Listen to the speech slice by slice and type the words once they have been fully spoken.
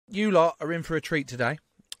you lot are in for a treat today.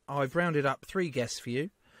 I've rounded up 3 guests for you,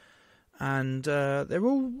 and they're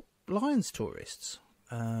all Lions tourists.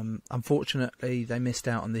 Unfortunately, they missed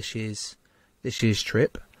out on this year's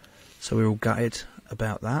trip, so we're all gutted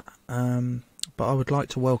about that. But I would like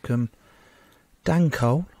to welcome Dan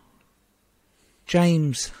Cole,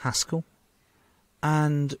 James Haskell,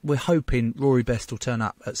 and we're hoping Rory Best will turn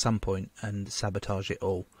up at some point and sabotage it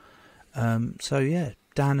all. So yeah,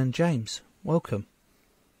 Dan and James, welcome.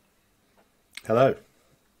 Hello.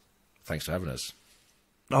 Thanks for having us.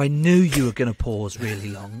 I knew you were going to pause really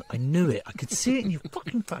long. I knew it. I could see it in your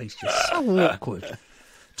fucking face. You're so awkward.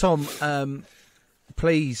 Tom,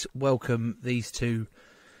 please welcome these 2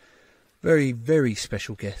 very, very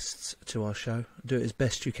special guests to our show. Do it as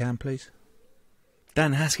best you can, please.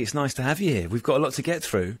 Dan Haskell, it's nice to have you here. We've got a lot to get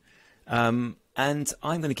through. And I'm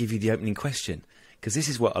going to give you the opening question, because this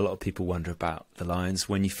is what a lot of people wonder about the Lions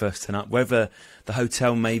when you first turn up, whether the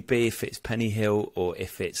hotel may be, if it's Penny Hill or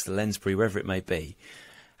if it's the Lensbury, wherever it may be.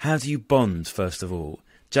 How do you bond, first of all?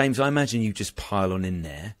 James, I imagine you just pile on in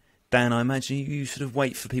there. Dan, I imagine you sort of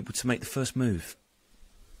wait for people to make the first move.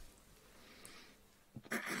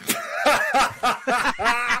 I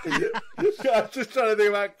was just trying to think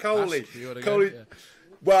about Coley. Coley. Yeah.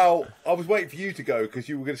 Well, I was waiting for you to go because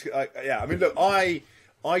you were going to. Yeah, I mean, look, I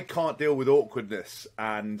can't deal with awkwardness,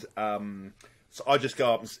 and so I just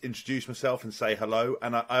go up and introduce myself and say hello.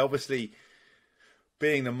 And I obviously,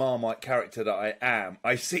 being the Marmite character that I am,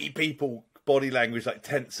 I see people body language like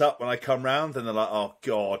tense up when I come round, and they're like, "Oh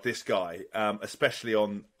God, this guy." Especially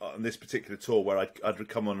on this particular tour where I'd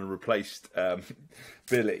come on and replaced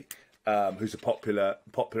Billy. Who's a popular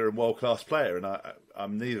and world class player, and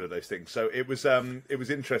I'm neither of those things. So it was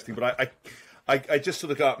interesting, but I just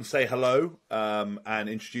sort of go up and say hello and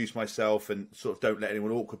introduce myself and sort of don't let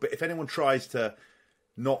anyone awkward. But if anyone tries to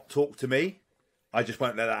not talk to me, I just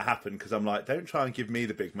won't let that happen because I'm like, don't try and give me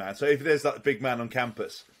the big man. So if there's that big man on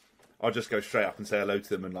campus, I'll just go straight up and say hello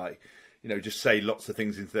to them and just say lots of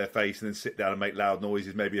things into their face and then sit down and make loud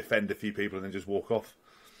noises, maybe offend a few people and then just walk off.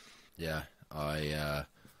 Yeah, I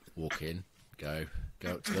walk in, go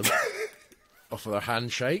up to them, offer a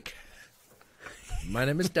handshake. My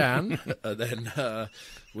name is Dan. And then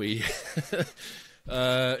we say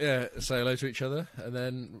hello to each other, and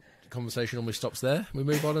then the conversation almost stops there. We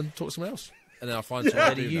move on and talk to someone else, and then I find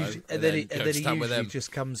someone I do know, and then he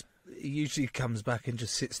usually comes back and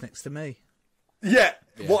just sits next to me. Yeah.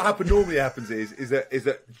 What normally happens is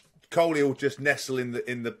that Coley will just nestle in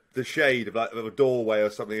the shade of like of a doorway or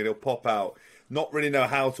something, and he'll pop out. Not really know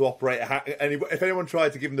how to operate and if anyone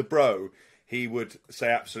tried to give him the bro, he would say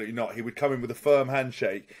absolutely not. He would come in with a firm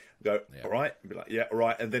handshake, go, all right, and be like, yeah, all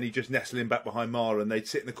right, and then he'd just nestle in back behind Marler, and they'd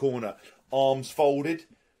sit in the corner, arms folded,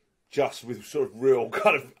 just with sort of real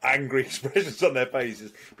kind of angry expressions on their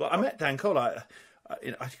faces. But I met Dan Cole, I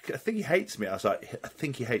think he hates me. I was like, I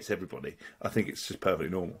think he hates everybody. I think it's just perfectly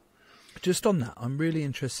normal. Just on that, I'm really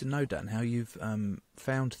interested to know, Dan, how you've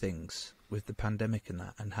found things with the pandemic and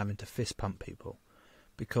that, and having to fist pump people,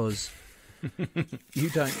 because you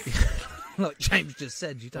don't, like James just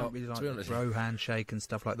said, you don't really like the bro handshake and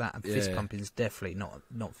stuff like that, and fist pumping is definitely not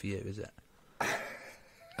for you, is it?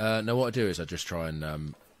 No, what I do is I just try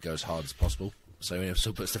and go as hard as possible. So when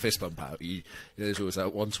someone puts the fist bump out, there's always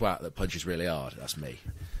that one twat that punches really hard. That's me.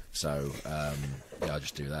 So I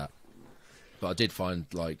just do that. But I did find,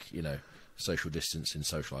 social distance in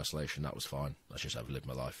social isolation, that was fine. I just have lived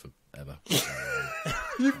my life forever.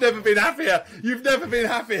 You've never been happier.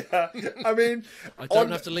 I mean, I don't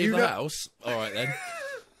have to leave the house. All right then.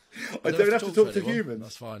 I don't have to talk to humans.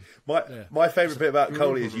 That's fine. My favourite bit about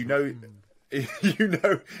Coley is you know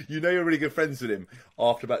you're really good friends with him.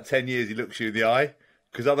 After about 10 years, he looks you in the eye,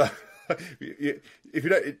 because if you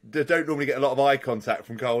don't normally get a lot of eye contact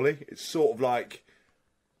from Coley. It's sort of like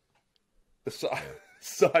a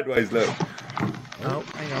sideways look. Oh,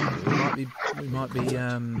 hang on. We might be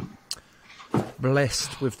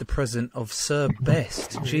blessed with the presence of Sir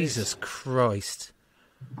Best. Jesus Christ!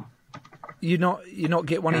 You not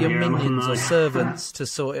get one of your minions or servants to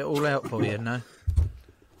sort it all out for you, no?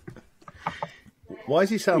 Why does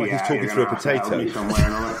he sound like he's talking through a potato?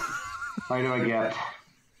 Why do I get?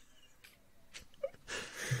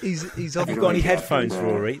 He's. Have you got any headphones,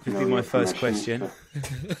 Rory? Would be my first question.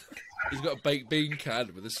 He's got a baked bean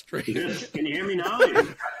can with a string. Can you hear me now?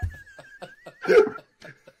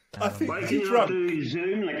 I think why can you not do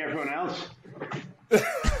Zoom like everyone else?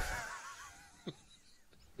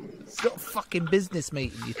 It's got a fucking business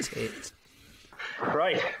meeting, you tit.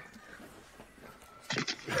 Right.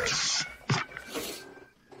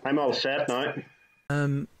 I'm all set now.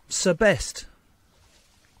 Sir Best,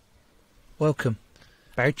 welcome.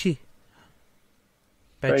 Bouchy.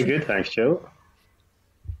 Very good, thanks, Joe.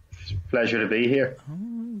 It's a pleasure to be here.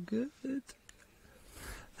 Oh, good.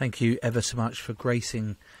 Thank you ever so much for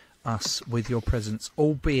gracing us with your presence,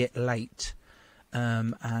 albeit late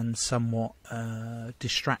and somewhat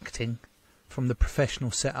distracting from the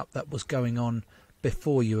professional setup that was going on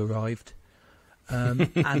before you arrived,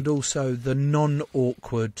 and also the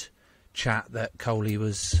non-awkward chat that Coley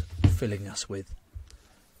was filling us with.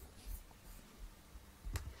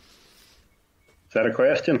 Is that a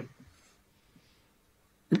question?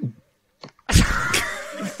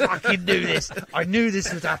 Fucking knew this. I knew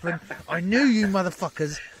this would happen. I knew you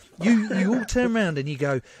motherfuckers. You all turn around and you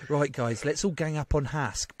go, right, guys, let's all gang up on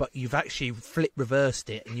Hask, but you've actually reversed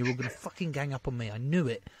it and you're all going to fucking gang up on me. I knew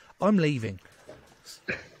it. I'm leaving.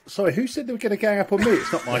 Sorry, who said they were going to gang up on me?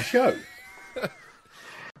 It's not my show.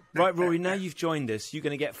 Right, Rory, now you've joined us, you're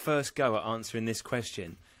going to get first go at answering this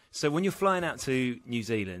question. So when you're flying out to New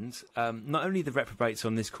Zealand, not only the reprobates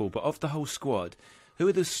on this call, but of the whole squad, who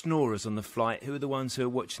are the snorers on the flight? Who are the ones who are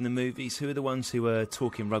watching the movies? Who are the ones who are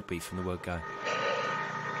talking rugby from the word go?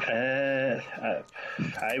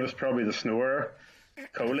 I was probably the snorer.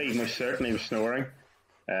 Coley most certainly was snoring.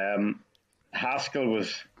 Haskell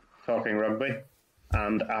was talking rugby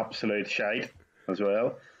and absolute shite as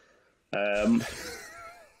well.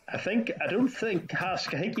 I think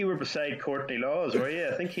you were beside Courtney Laws, were you?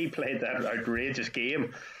 I think he played that outrageous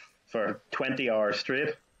game for 20 hours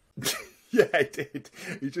straight. Yeah, I did.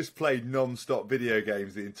 He just played non-stop video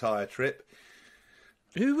games the entire trip.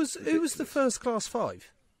 Who was the first class 5?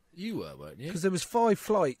 You were, weren't you? Because there was 5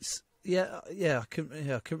 flights. Yeah, I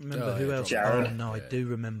couldn't remember who else. Jared. Oh no, I do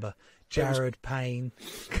remember. Jared Payne,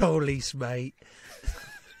 Coley's mate.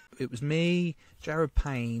 It was me, Jared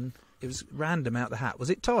Payne. It was random out the hat. Was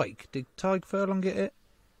it Tig? Did Tig Furlong get it?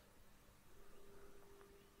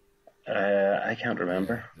 I can't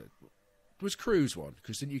remember. It was Cruz one,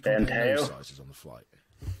 because didn't you compare those sizes on the flight?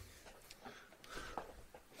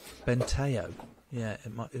 Benteo. Yeah,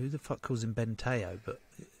 it might. Who the fuck calls him Benteo? But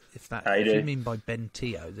if you mean by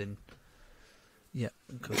Benteo, then yeah,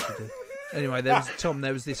 of course you do. Anyway, there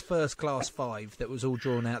was this first class 5 that was all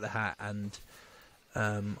drawn out the hat, and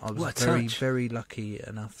I was very lucky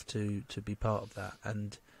enough to be part of that.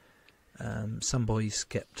 And some boys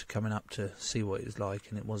kept coming up to see what it was like,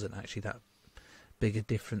 and it wasn't actually that big a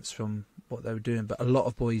difference from what they were doing. But a lot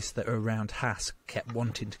of boys that were around Hask kept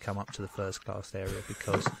wanting to come up to the first class area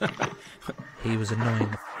because he was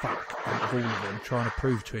annoying the fuck out of all of them, trying to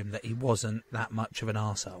prove to him that he wasn't that much of an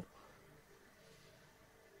arsehole.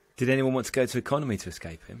 Did anyone want to go to economy to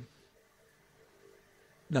escape him?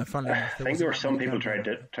 No, funnily enough, I think there were some people tried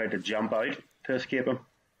to jump out to escape him.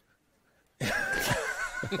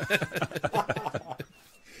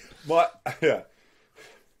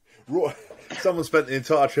 Someone spent the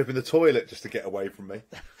entire trip in the toilet just to get away from me.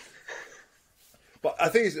 But I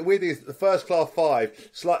think the weird thing is the first class 5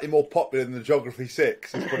 slightly more popular than the geography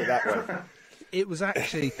 6. Let's put it that way. It was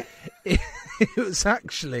actually,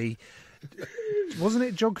 wasn't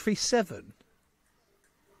it geography 7?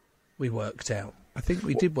 We worked out. I think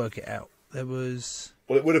we did work it out. There was.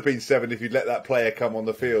 Well, it would have been 7 if you'd let that player come on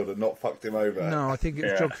the field and not fucked him over. No, I think it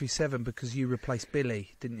was geography 7 because you replaced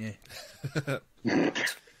Billy, didn't you?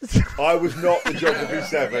 I was not the geography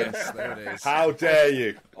 7. Yes, there it is. How dare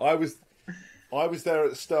you? I was there at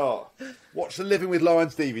the start. Watch the Living with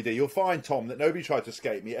Lions DVD. You'll find, Tom, that nobody tried to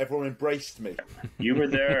escape me. Everyone embraced me. You were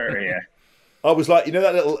there, yeah. I was like, you know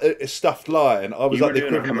that little stuffed lion? I was You like were the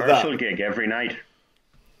doing a equivalent of that. commercial gig every night.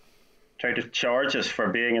 Tried to charge us for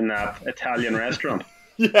being in that Italian restaurant.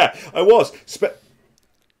 Yeah, I was.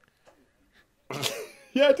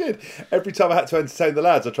 Yeah, I did. Every time I had to entertain the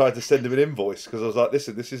lads, I tried to send them an invoice because I was like,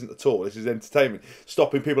 listen, this isn't at all. This is entertainment.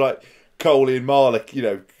 Stopping people like Coley and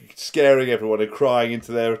Marler, scaring everyone and crying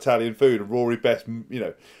into their Italian food, and Rory Best,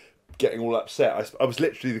 getting all upset. I was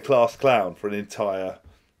literally the class clown for an entire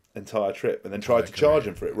trip, and then tried to charge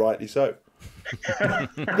him for it, rightly so.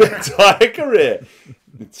 The entire career.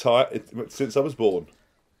 Since I was born.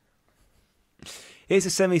 Here's a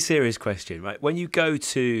semi-serious question, right? When you go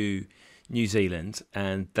to New Zealand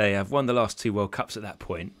and they have won the last 2 World Cups at that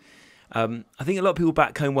point, I think a lot of people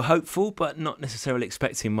back home were hopeful, but not necessarily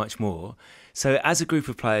expecting much more. So as a group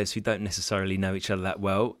of players who don't necessarily know each other that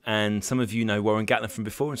well, and some of you know Warren Gatland from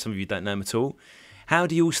before and some of you don't know him at all, how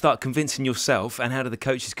do you all start convincing yourself, and how do the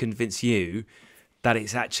coaches convince you that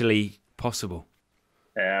it's actually possible?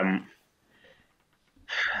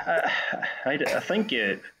 I think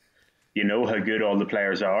you know how good all the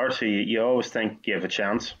players are, so you always think you have a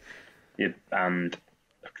chance. And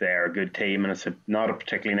they're a good team, and it's not a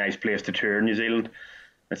particularly nice place to tour in New Zealand.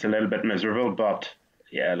 It's a little bit miserable, but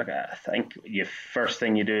yeah, look, I think the first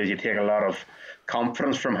thing you do is you take a lot of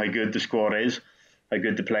confidence from how good the squad is, how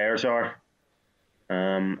good the players are.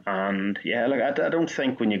 And yeah, look, I don't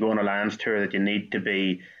think when you go on a Lions tour that you need to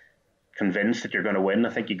be convinced that you're going to win. I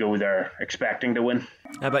think you go there expecting to win.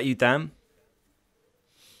 How about you, Dan?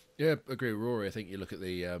 Yeah, I agree with Rory. I think you look at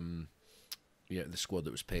the the squad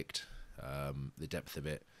that was picked, the depth of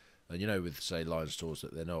it, and with say Lions tours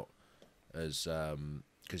that they're not as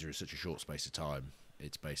because you're in such a short space of time.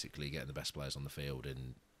 It's basically getting the best players on the field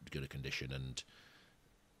in good a condition, and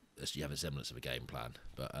you have a semblance of a game plan.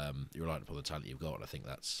 But you're relying upon the talent you've got, and I think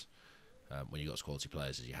that's when you've got as quality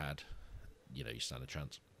players as you had, you stand a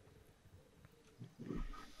chance.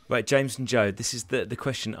 Right, James and Joe, this is the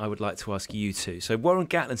question I would like to ask you two. So Warren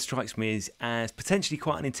Gatland strikes me as potentially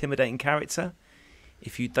quite an intimidating character,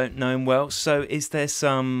 if you don't know him well. So is there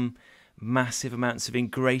some massive amounts of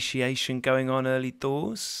ingratiation going on early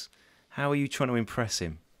doors? How are you trying to impress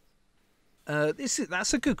him?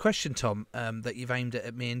 That's a good question, Tom, that you've aimed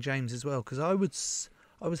at me and James as well, because I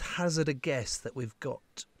would hazard a guess that we've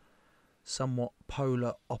got somewhat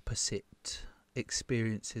polar opposite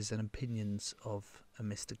experiences and opinions of a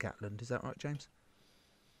Mr. Gatland. Is that right, James?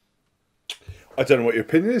 I don't know what your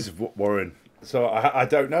opinion is, Warren. So I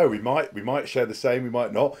don't know. We might share the same. We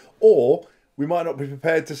might not, or we might not be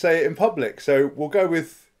prepared to say it in public. So we'll go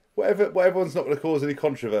with whatever's not going to cause any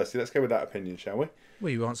controversy. Let's go with that opinion, shall we?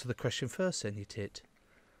 Well, you answer the question first, then, you tit.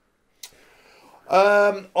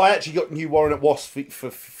 I actually knew Warren at Wasp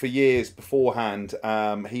for years beforehand.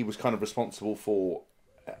 He was kind of responsible for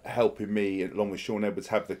helping me, along with Sean Edwards,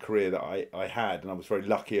 have the career that I had, and I was very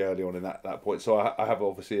lucky early on in that point. So I have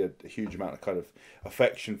obviously a huge amount of kind of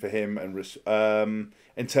affection for him, and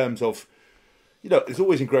in terms of, it's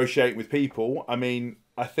always ingratiating with people. I mean,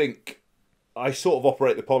 I think I sort of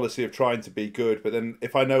operate the policy of trying to be good, but then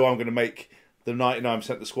if I know I'm going to make the 99%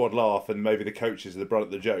 of the squad laugh and maybe the coaches are the brunt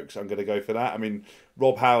of the jokes, I'm going to go for that. I mean,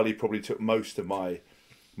 Rob Howley probably took most of my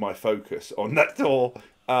focus on that tour.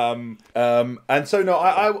 And so no,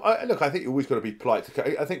 I look, I think you always got to be polite.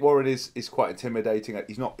 I think Warren is quite intimidating.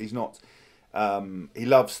 He's not. He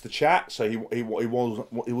loves the chat, so he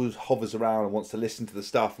always hovers around and wants to listen to the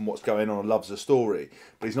stuff and what's going on and loves the story.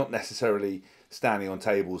 But he's not necessarily standing on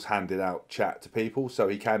tables handing out chat to people. So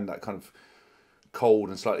he can that kind of cold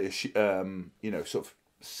and slightly sort of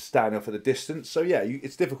stand off at a distance. So yeah,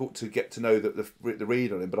 it's difficult to get to know the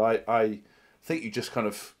read on him. But I think you just kind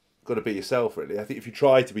of got to be yourself, really. I think if you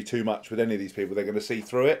try to be too much with any of these people, they're going to see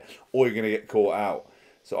through it, or you're going to get caught out.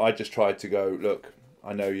 So I just tried to go, look,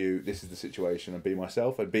 I know you, this is the situation, and be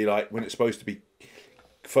myself, and be like, when it's supposed to be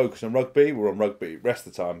focused on rugby, we're on rugby. Rest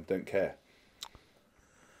of the time, don't care.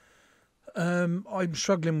 I'm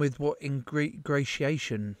struggling with what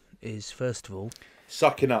ingratiation is, first of all.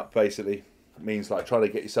 Sucking up, basically, means like trying to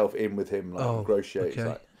get yourself in with him, like ingratiate. Okay.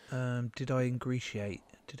 Like, did I ingratiate?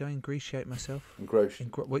 Did I ingratiate myself?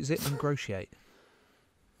 What is it? Ingratiate?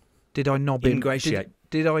 Did I knob him? Ingratiate.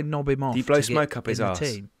 Did I knob him off? Did you blow smoke up his arse?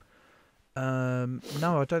 Team?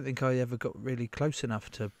 No, I don't think I ever got really close enough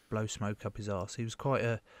to blow smoke up his arse. He was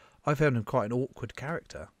I found him quite an awkward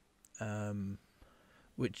character,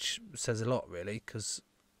 which says a lot, really, because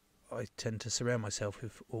I tend to surround myself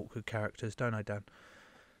with awkward characters, don't I, Dan?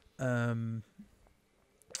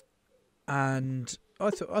 And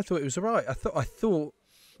I thought it was all right. I thought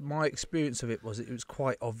my experience of it was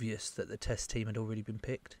quite obvious that the test team had already been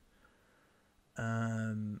picked,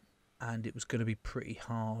 and it was going to be pretty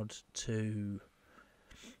hard to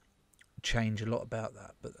change a lot about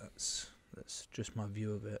that. But that's just my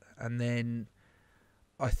view of it. And then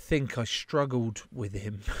I think I struggled with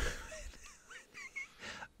him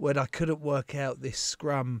when I couldn't work out this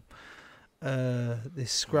scrum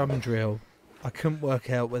drill. I couldn't work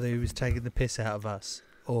out whether he was taking the piss out of us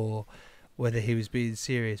or whether he was being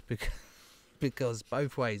serious, because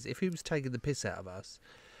both ways. If he was taking the piss out of us,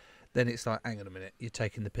 then it's like, hang on a minute, you're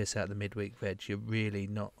taking the piss out of the midweek veg. You're really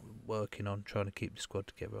not working on trying to keep the squad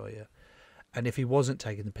together, are you? And if he wasn't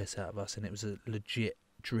taking the piss out of us and it was a legit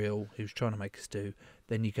drill he was trying to make us do,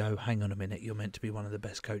 then you go, hang on a minute, you're meant to be one of the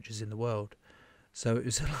best coaches in the world. So it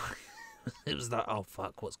was like, oh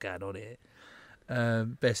fuck, what's going on here?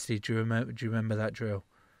 Bestie, do you remember that drill?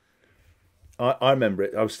 I remember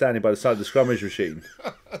it. I was standing by the side of the scrummage machine.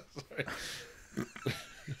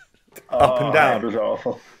 Up and down. It was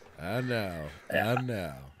awful. And now.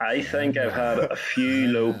 I think I've had a few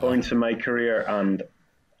low points in my career, and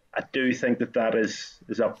I do think that is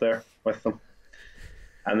up there with them.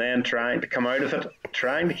 And then trying to come out of it,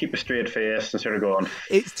 trying to keep a straight face and sort of going,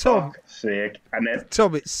 it's Tom. Fuck's sake. And then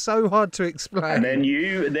Tom, it's so hard to explain. And then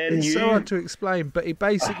you so hard to explain, but he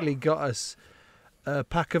basically got us A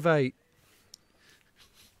pack of 8.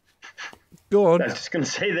 Go on. I was just going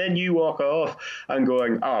to say, then you walk off and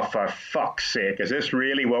going, oh, for fuck's sake, is this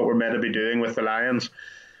really what we're meant to be doing with the Lions?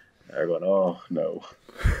 They're going, oh, no.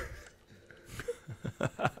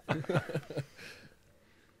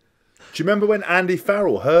 Do you remember when Andy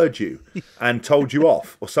Farrell heard you and told you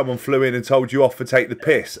off, or someone flew in and told you off for take the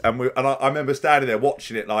piss? And I remember standing there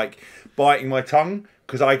watching it, like biting my tongue,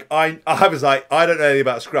 because I was like, I don't know anything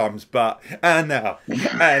about scrums, but and now,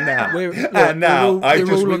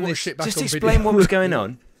 just explain what was going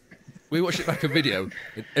on. We watched it back on video,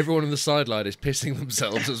 and everyone on the sideline is pissing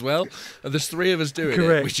themselves as well. And there's 3 of us doing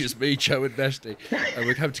it, which is me, Joe, and Bestie. And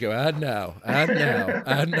we're having to go, and now.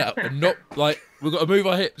 And not, like, we've got to move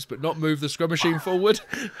our hips, but not move the scrum machine forward.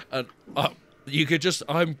 And you could just,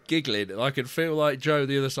 I'm giggling, and I could feel like Joe,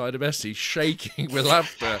 the other side of Bestie, shaking with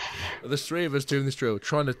laughter. And there's 3 of us doing this drill,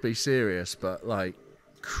 trying to be serious, but, like,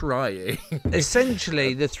 crying.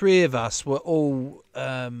 Essentially, the 3 of us were all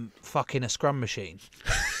fucking a scrum machine.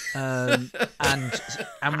 And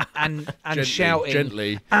shouting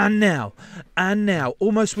gently, and now,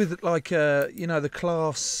 almost with like the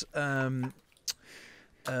class,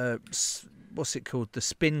 what's it called, the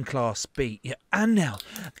spin class beat, yeah, and now,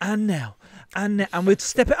 and we'd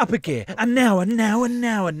step it up a gear, and now, and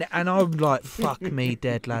I'm like, fuck me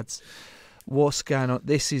dead, lads, what's going on?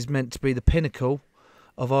 This is meant to be the pinnacle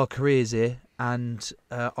of our careers here, and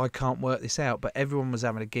I can't work this out. But everyone was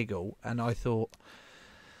having a giggle, and I thought,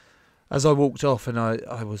 as I walked off, and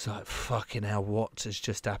I was like, fucking hell, what has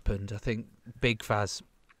just happened? I think Big Faz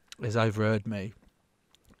has overheard me,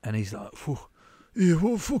 and he's like, yeah,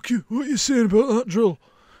 what are you saying about that drill?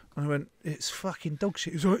 And I went, it's fucking dog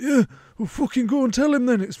shit. He's like, yeah, well, fucking go and tell him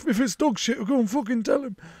then. If it's dog shit, we'll go and fucking tell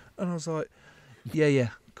him. And I was like, yeah,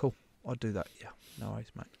 cool, I'll do that. Yeah, no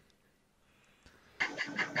worries, mate.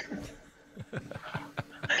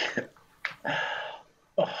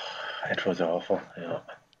 It was awful, yeah.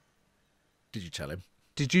 Did you tell him?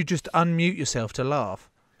 Did you just unmute yourself to laugh?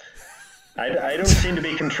 I don't seem to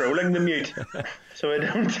be controlling the mute, so I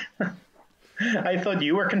don't. I thought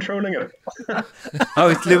you were controlling it. Oh,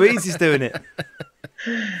 it's Louise is doing it.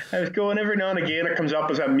 I was going, every now and again it comes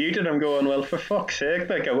up as I'm muted. I'm going, well, for fuck's sake,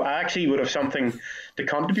 like I actually would have something to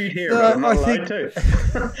contribute here, but I'm not allowed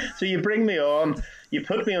to. So you bring me on, you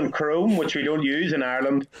put me on Chrome, which we don't use in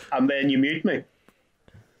Ireland, and then you mute me.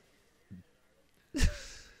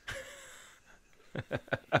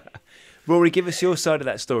 Rory, give us your side of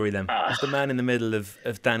that story then. As the man in the middle of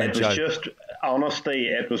Dan and Joe. It was just, honestly,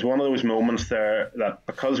 it was one of those moments there that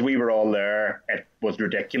because we were all there, it was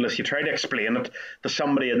ridiculous. You try to explain it to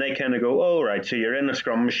somebody and they kind of go, oh, right, so you're in a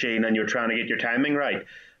scrum machine and you're trying to get your timing right.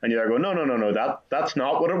 And you're going, no, that's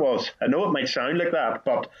not what it was. I know it might sound like that,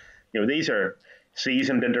 but these are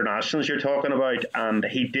seasoned internationals you're talking about, and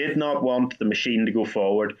he did not want the machine to go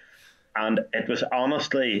forward. And it was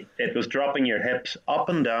honestly, it was dropping your hips up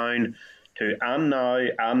and down to and now.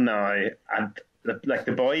 And like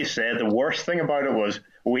the boys said, the worst thing about it was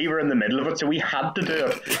we were in the middle of it, so we had to do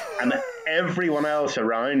it. And everyone else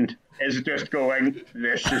around is just going,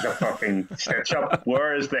 this is a fucking stitch up.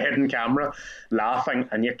 Where is the hidden camera? Laughing.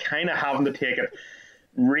 And you're kind of having to take it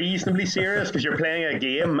reasonably serious because you're playing a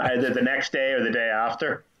game either the next day or the day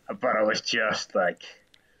after. But it was just like...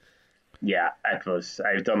 Yeah, it was.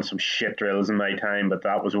 I've done some shit drills in my time, but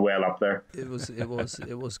that was well up there. It was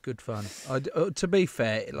good fun. To be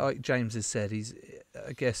fair, like James has said,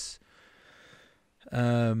 I guess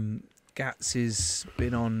Gats has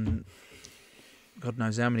been on God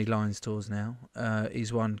knows how many Lions tours now.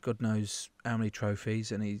 He's won God knows how many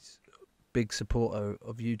trophies, and he's a big supporter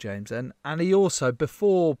of you, James. And he also,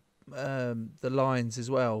 before the Lions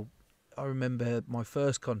as well, I remember my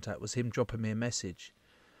first contact was him dropping me a message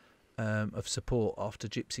of support after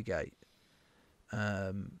Gypsygate,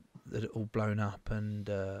 that it all blown up, and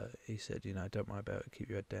he said, don't worry about it, keep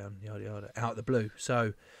your head down, yada yada, out of the blue.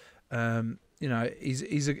 So,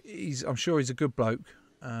 he's I'm sure he's a good bloke,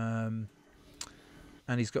 and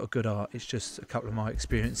he's got a good heart. It's just a couple of my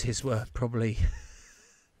experiences were probably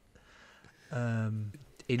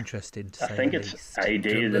interesting to say. I think it's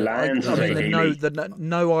ideal. The Lions, the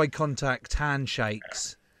no eye contact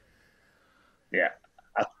handshakes. Yeah.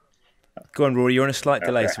 Go on, Rory. You're on a slight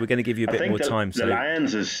delay, so we're going to give you a bit more time. The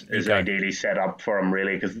Lions is ideally set up for him,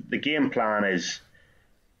 really, because the game plan it's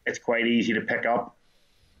quite easy to pick up.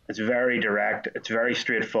 It's very direct. It's very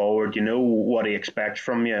straightforward. You know what he expects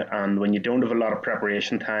from you, and when you don't have a lot of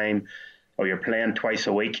preparation time, or you're playing twice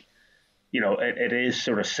a week, it is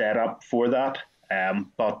sort of set up for that.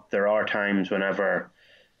 But there are times whenever,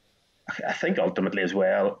 I think ultimately as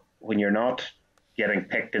well, when you're not getting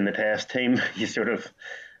picked in the test team, you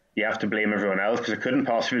have to blame everyone else because it couldn't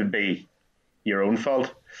possibly be your own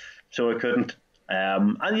fault. So it couldn't.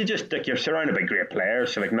 And you just, like, you're surrounded by great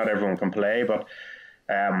players, so like not everyone can play. But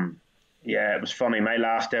yeah, it was funny. My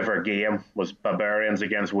last ever game was Barbarians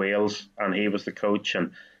against Wales, and he was the coach,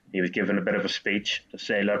 and he was giving a bit of a speech to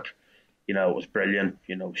say, look, you know, it was brilliant.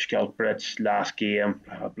 You know, Skelpritz, last game,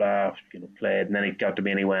 blah, blah, blah, you know, played. And then he got to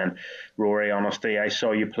me and he went, Rory, honestly, I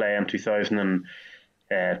saw you play in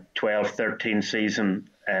 2012-13 season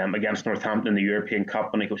against Northampton in the European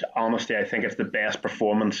Cup. And he goes, honestly, I think it's the best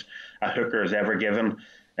performance a hooker has ever given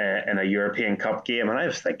in a European Cup game. And I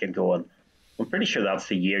was thinking, going, I'm pretty sure that's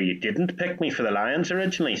the year you didn't pick me for the Lions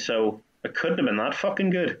originally. So it couldn't have been that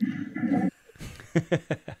fucking good.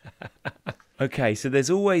 Okay, so there's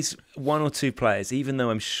always one or two players, even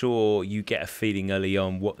though I'm sure you get a feeling early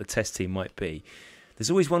on what the test team might be.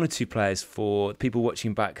 There's always one or two players for people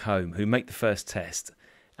watching back home who make the first test,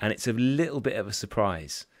 and it's a little bit of a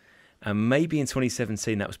surprise. And maybe in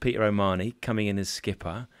 2017 that was Peter O'Mahony coming in as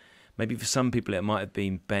skipper. Maybe for some people it might have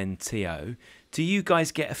been Ben Teo. Do you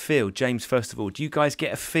guys get a feel, James, first of all, do you guys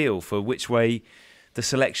get a feel for which way the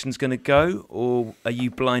selection's going to go, or are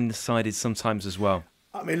you blindsided sometimes as well?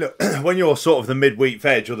 I mean, look, when you're sort of the midweek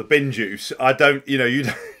veg or the bin juice, I don't, you know, you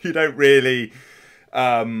don't really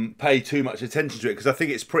pay too much attention to it because I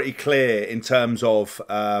think it's pretty clear in terms of.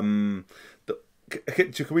 Can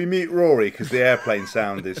we mute Rory because the airplane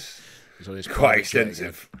sound is quite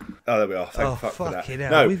extensive? Oh, there we are. Thank fuck for that.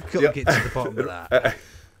 No, we've got to get to the bottom of that.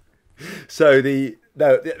 So the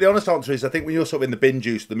honest answer is, I think when you're sort of in the bin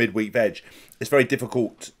juice, the midweek veg, it's very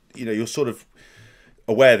difficult. You know, you're sort of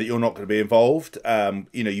aware that you're not going to be involved.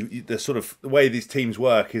 You know, the way these teams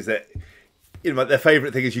work is that, you know, their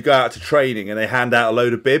favourite thing is you go out to training and they hand out a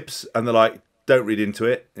load of bibs and they're like, don't read into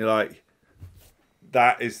it. You're like,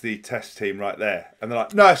 that is the test team right there. And they're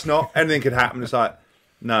like, no, it's not. Anything could happen. It's like,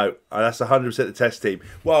 no, that's 100% the test team.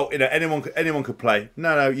 Well, you know, anyone could play.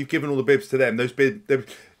 No, you've given all the bibs to them. Those bibs,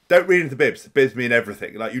 don't read into the bibs. The bibs mean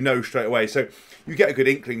everything. Like, you know straight away. So you get a good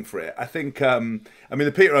inkling for it. I think, I mean,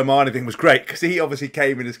 the Peter O'Mahony thing was great because he obviously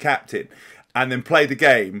came in as captain and then played the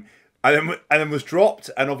game and then was dropped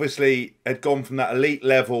and obviously had gone from that elite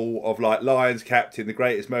level of like Lions captain, the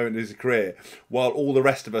greatest moment of his career, while all the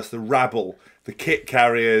rest of us, the rabble, the kit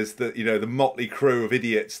carriers, the motley crew of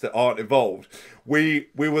idiots that aren't involved, we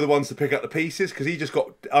were the ones to pick up the pieces because he just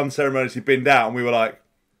got unceremoniously binned out and we were like,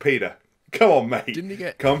 Peter, come on,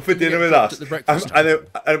 mate. Come for dinner with us. And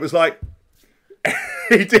it was like,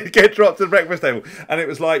 he did get dropped to the breakfast table. And it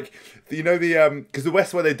was like, you know, because the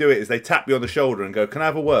West way they do it is they tap you on the shoulder and go, can I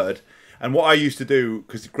have a word? And what I used to do,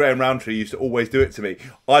 because Graham Roundtree used to always do it to me,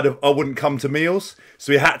 I wouldn't come to meals,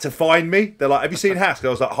 so he had to find me. They're like, have you seen Haskell?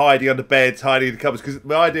 I was like hiding under beds, hiding in the cupboards, because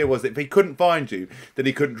my idea was that if he couldn't find you, then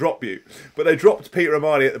he couldn't drop you. But they dropped Peter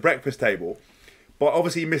O'Mahony at the breakfast table. But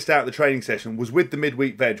obviously he missed out the training session, was with the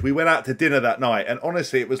midweek veg. We went out to dinner that night, and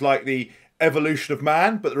honestly, it was like the evolution of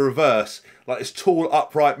man, but the reverse. Like this tall,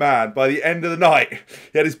 upright man, by the end of the night,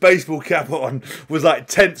 he had his baseball cap on, was like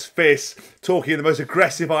tense fists, talking in the most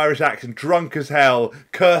aggressive Irish accent, drunk as hell,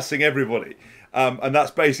 cursing everybody. And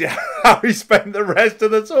that's basically how he spent the rest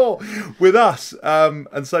of the tour with us.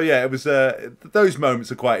 And so, yeah, it was those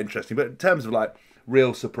moments are quite interesting. But in terms of like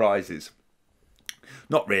real surprises,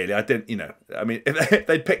 not really. I didn't, you know, I mean, if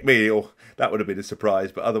they'd picked me, or that would have been a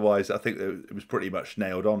surprise. But otherwise, I think it was pretty much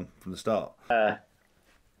nailed on from the start.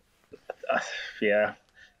 Yeah,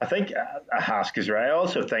 I think Hask is right. I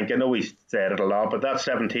also think, I know we said it a lot, but that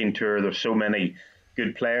 17 tour, there's so many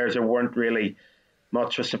good players. There weren't really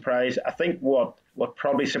much of a surprise. I think what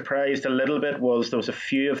probably surprised a little bit was there was a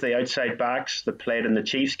few of the outside backs that played in the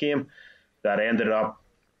Chiefs game that ended up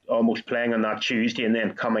almost playing on that Tuesday and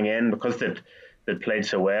then coming in because they'd played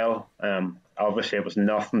so well. Obviously, it was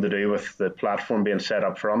nothing to do with the platform being set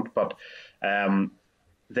up front, but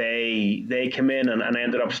they came in and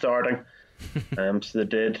ended up starting. So they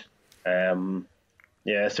did.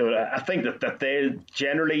 Yeah, so I think that they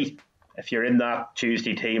generally, if you're in that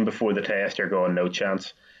Tuesday team before the test, you're going no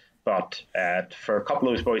chance. But for a couple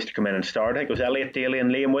of those boys to come in and start, I think it was Elliot Daly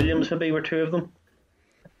and Liam Williams maybe were two of them.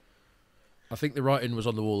 I think the writing was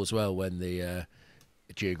on the wall as well when the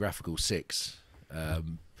Geographical Six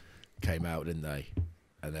came out, didn't they?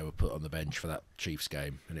 And they were put on the bench for that Chiefs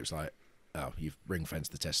game, and it was like, oh, you've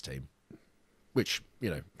ring-fenced the test team, which, you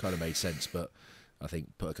know, kind of made sense, but I think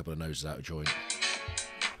put a couple of noses out of joint.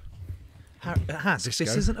 This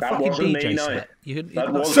isn't a fucking DJ set.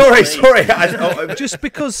 Sorry. Just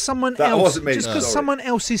because someone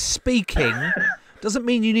else is speaking doesn't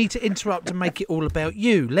mean you need to interrupt and make it all about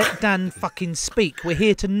you. Let Dan fucking speak. We're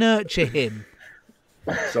here to nurture him.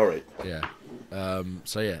 Sorry. Yeah.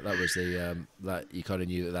 So yeah, that was the that you kind of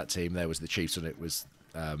knew that team there was the Chiefs, and it was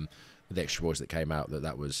with the extra boys that came out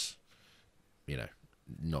that was,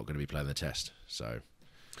 not going to be playing the test. So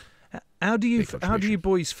how do you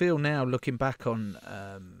boys feel now looking back on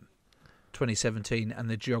 2017 and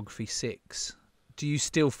the Geography 6? Do you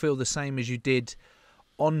still feel the same as you did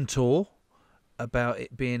on tour about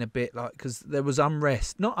it being a bit like, because there was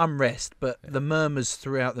not unrest, but the murmurs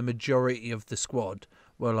throughout the majority of the squad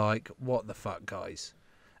were like, what the fuck, guys?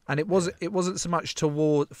 And it wasn't so much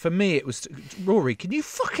toward, for me it was, Rory, can you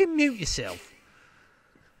fucking mute yourself?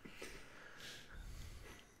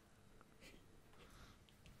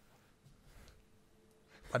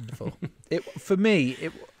 Wonderful. For me,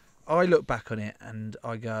 I look back on it and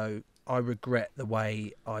I go, I regret the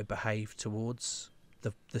way I behaved towards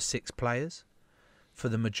the 6 players for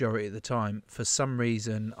the majority of the time. For some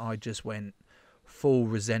reason, I just went full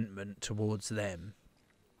resentment towards them,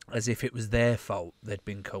 as if it was their fault they'd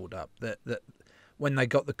been called up. That when they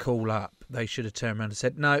got the call up, they should have turned around and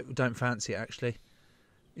said, "No, don't fancy it, actually."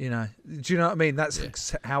 Do you know what I mean?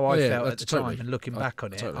 That's how I felt at the time. And looking back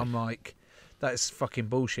on it, I'm like, that's fucking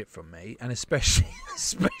bullshit from me. And especially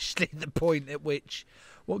the point at which,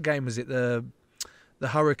 what game was it? The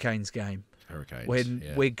Hurricanes game. When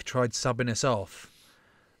Wig tried subbing us off,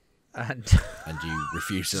 and you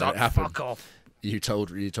refused to let it happen. Fuck off. You told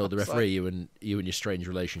the referee you and your strange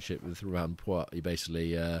relationship with Roman Poit. You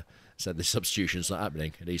basically said the substitution's not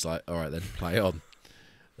happening, and he's like, "All right, then play on."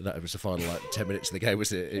 And that was the final 10 minutes of the game,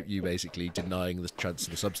 was it? You basically denying the chance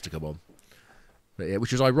of the subs to come on. But yeah,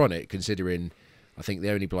 which was ironic considering I think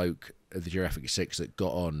the only bloke of the Geographic 6 that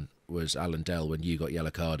got on was Alan Dell when you got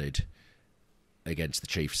yellow carded against the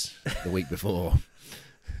Chiefs the week before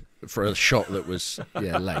for a shot that was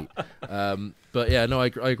late. But yeah, no, I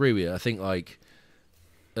agree with you. I think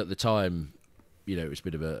at the time, it was a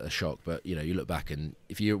bit of a shock, but you look back and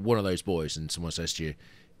if you're one of those boys and someone says to you,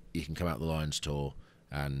 you can come out the Lions tour,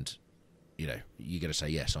 and you're going to say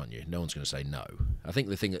yes, aren't you? No one's going to say no. I think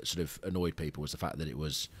the thing that sort of annoyed people was the fact that it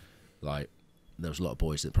was like there was a lot of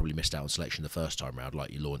boys that probably missed out on selection the first time round,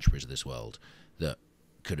 like your Launchberries of this world, that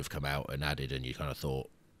could have come out and added, and you kind of thought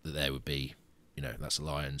that there would be, that's the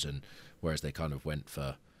Lions, and whereas they kind of went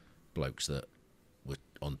for blokes that were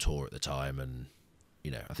on tour at the time, and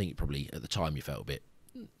I think it probably at the time you felt a bit,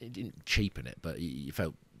 it didn't cheapen it, but you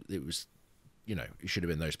felt it was, it should have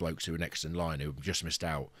been those blokes who were next in line who just missed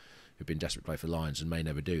out, who've been desperate to play for the Lions and may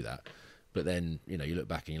never do that. But then you look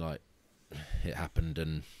back and you're like, it happened,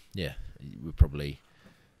 and you would probably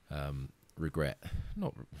regret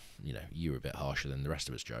not, you were a bit harsher than the rest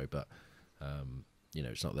of us, Joe, but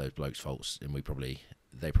it's not those blokes' faults, and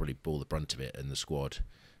they probably bore the brunt of it in the squad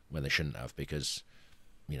when they shouldn't have, because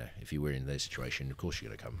if you were in their situation, of course you're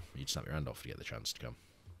going to come. You'd snap your hand off to get the chance to come.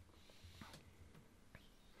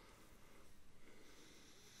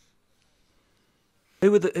 Who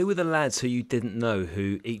were the lads who you didn't know,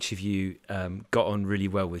 who each of you got on really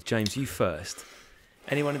well with? James, you first.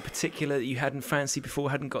 Anyone in particular that you hadn't fancied before,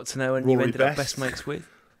 hadn't got to know, and Rory you ended up best mates with?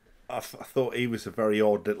 I thought he was a very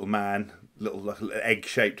odd little man, little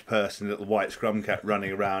egg-shaped person, little white scrum cap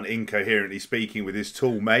running around, incoherently speaking with his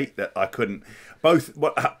tall mate that I couldn't.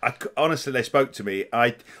 Honestly, they spoke to me.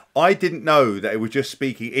 I didn't know that they were just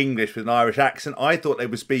speaking English with an Irish accent. I thought they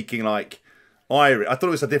were speaking like Irish. I thought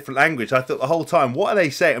it was a different language. I thought the whole time, what are they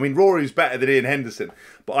saying? I mean, Rory was better than Ian Henderson,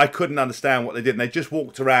 but I couldn't understand what they did. And they just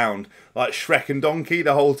walked around like Shrek and Donkey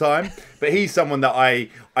the whole time. But he's someone that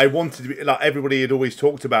I wanted to be, like, everybody had always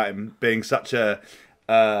talked about him being such a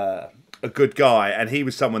good guy, and he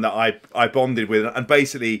was someone that I bonded with. And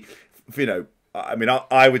basically, I mean,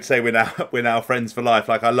 I would say we're now friends for life.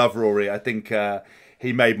 Like, I love Rory. I think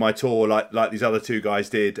he made my tour like these other two guys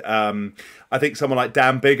did. I think someone like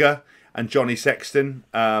Dan Bigger and Johnny Sexton,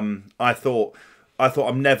 I thought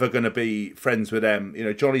I'm never going to be friends with them.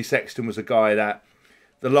 Johnny Sexton was a guy that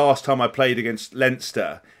the last time I played against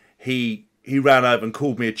Leinster, he ran over and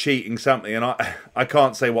called me a cheating something, and I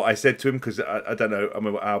can't say what I said to him because I don't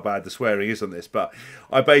know how bad the swearing is on this, but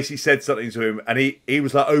I basically said something to him, and he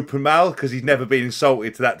was like open mouth because he's never been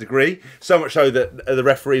insulted to that degree. So much so that the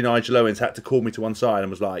referee Nigel Owens had to call me to one side and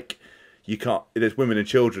was like, "You can't. There's women and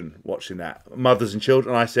children watching that, mothers and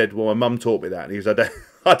children." And I said, "Well, my mum taught me that." And he goes,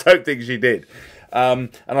 "I don't think she did." And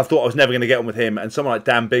I thought I was never going to get on with him. And someone like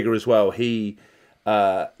Dan Bigger as well. He,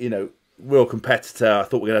 real competitor. I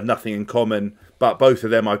thought we were going to have nothing in common, but both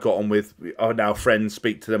of them I got on with. Are now friends.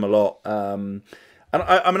 Speak to them a lot. And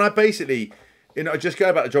I basically, just go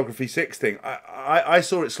about the Geography 6 thing. I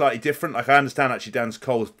saw it slightly different. Like, I understand actually Dan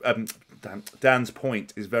Cole's Dan's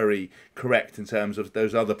point is very correct in terms of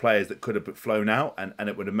those other players that could have flown out and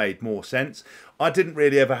it would have made more sense. I didn't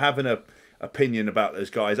really ever have an opinion about those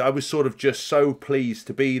guys. I was sort of just so pleased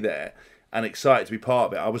to be there and excited to be part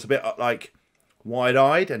of it. I was a bit like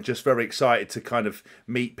wide-eyed and just very excited to kind of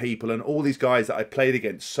meet people and all these guys that I played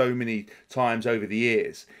against so many times over the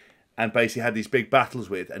years and basically had these big battles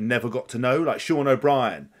with and never got to know, like Sean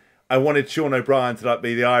O'Brien. I wanted Sean O'Brien to like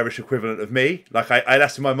be the Irish equivalent of me. Like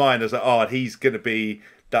that's in my mind. I was like, oh, he's going to be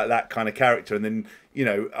that kind of character. And then, you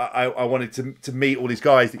know, I wanted to meet all these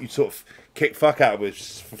guys that you sort of kick fuck out with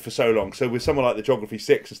for so long. So with someone like the Geography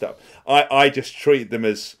 6 and stuff, I just treated them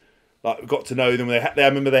as, like, got to know them. I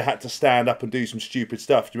remember they had to stand up and do some stupid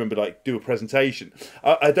stuff. Do you remember, like, do a presentation?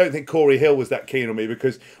 I don't think Corey Hill was that keen on me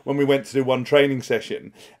because when we went to do one training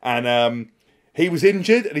session and he was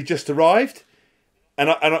injured and he just arrived. And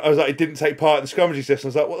I was like, he didn't take part in the scrummaging session. I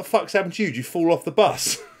was like, what the fuck's happened to you? Did you fall off the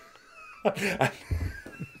bus? and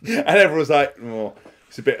everyone was like, oh,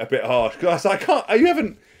 it's a bit harsh. Because I was like, how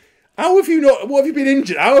have you not? What have you been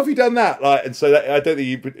injured? How have you done that? Like, and so I don't think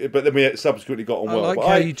you. But then we subsequently got on well. I like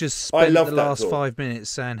how you just spent the last 5 minutes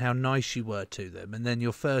saying how nice you were to them, and then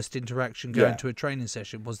your first interaction going to a training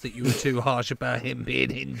session was that you were too harsh about him being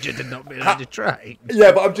injured and not being able to train.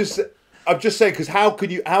 Yeah, but I'm just saying, because how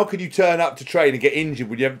could you turn up to train and get injured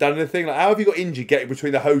when you haven't done anything? Like, how have you got injured getting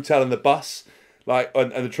between the hotel and the bus, like,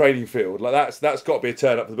 and the training field? Like, that's got to be a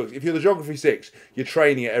turn up for the books. If you're the Geography 6, you're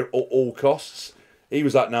training at all costs. He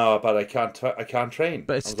was like, no, but I can't train.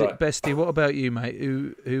 Bestie, what about you, mate?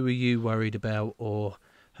 Who were you worried about or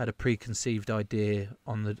had a preconceived idea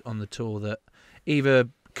on the tour that either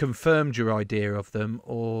confirmed your idea of them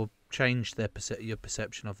or changed your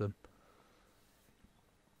perception of them?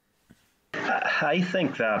 I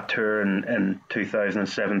think that tour in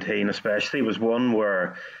 2017 especially was one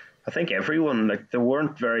where I think everyone, like, there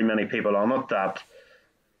weren't very many people on it that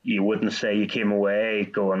you wouldn't say you came away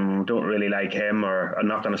going, don't really like him, or I'm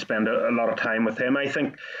not going to spend a lot of time with him. I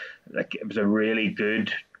think, like, it was a really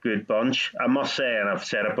good bunch. I must say, and I've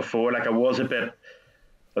said it before, like, I was a bit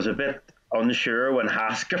unsure when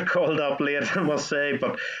Haskell called up late, I must say,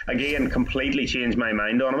 but again, completely changed my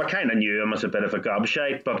mind on him. I kind of knew him as a bit of a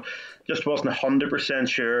gobshite, but just wasn't 100%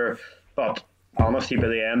 sure. But honestly, by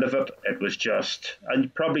the end of it, it was just,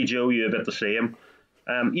 and probably Joe, you a bit the same.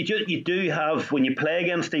 You do have, when you play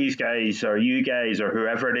against these guys or you guys or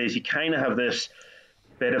whoever it is, you kind of have this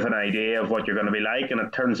bit of an idea of what you're going to be like, and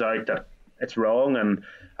it turns out that it's wrong. And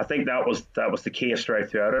I think that was the case right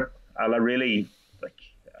throughout it. And I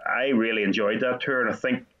really enjoyed that tour, and I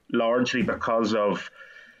think largely because of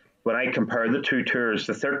when I compare the two tours,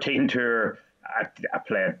 the 13 tour, I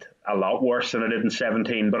played a lot worse than I did in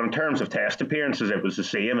 17, but in terms of test appearances, it was the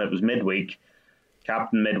same. It was midweek,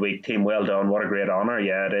 captain midweek team. Well done, what a great honour.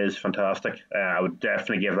 Yeah, it is fantastic. I would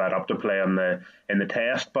definitely give that up to play in the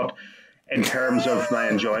test, but in terms of my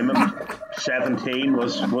enjoyment, 17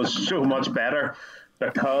 was so much better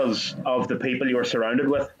because of the people you were surrounded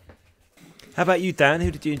with. How about you, Dan? Who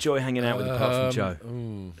did you enjoy hanging out with apart from Joe?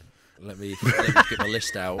 Let me get my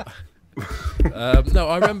list out. No,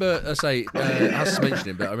 I remember, I has to mention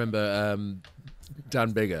him, but I remember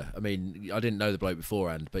Dan Bigger. I mean, I didn't know the bloke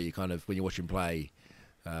beforehand, but you kind of, when you watch him play,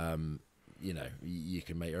 you know, you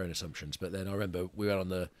can make your own assumptions. But then I remember we all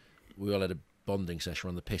had a bonding session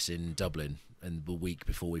on the piss in Dublin, and the week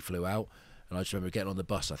before we flew out, and I just remember getting on the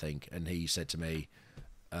bus, I think, and he said to me,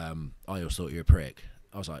 "I always thought you were a prick."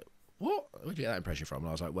 I was like, "What? Where'd you get that impression from?" And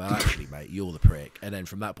I was like, "Well, actually, mate, you're the prick." And then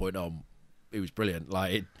from that point on, he was brilliant.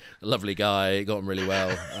 Like, a lovely guy, got on really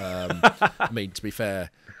well. I mean, to be fair,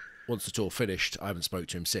 once the tour finished, I haven't spoke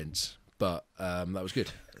to him since, but that was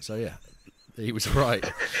good. So yeah, he was right.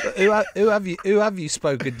 Who have you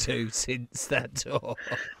spoken to since that tour?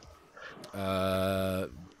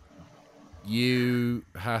 You,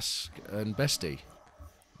 Hask, and Bestie.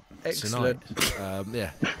 Excellent. Yeah.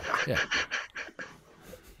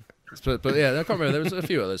 But yeah, I can't remember. There was a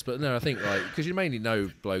few others, but no, I think, like, because you mainly know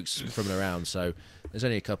blokes from and around, so there's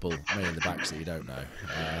only a couple mainly in the backs that you don't know.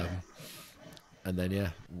 And then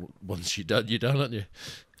yeah, once you're done, aren't you?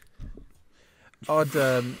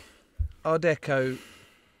 I'd echo.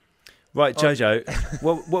 Right, Jojo.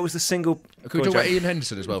 What was the single? Can we talk about Ian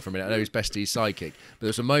Henderson as well for a minute? I know he's Bestie's sidekick, but there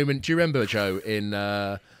was a moment. Do you remember, Joe? In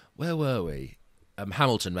where were we?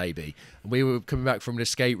 Hamilton, maybe. And we were coming back from an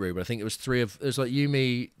escape room. And I think it was like you,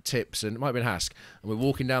 me, Tips, and it might have been Hask. And we're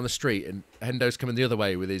walking down the street, and Hendo's coming the other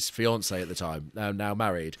way with his fiancée at the time, now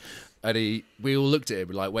married. And we all looked at him,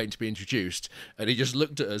 like, waiting to be introduced. And he just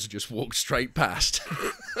looked at us and just walked straight past.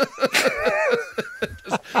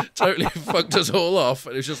 Just totally fucked us all off.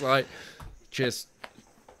 And it was just like, cheers.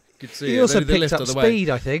 Could see he it. also Only the picked lift up on the way. speed,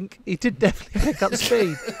 I think. He did definitely pick up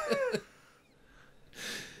speed.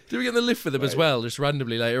 Did we get the lift with him as well, just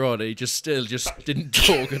randomly later on? And he just didn't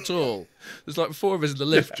talk at all. There's like 4 of us in the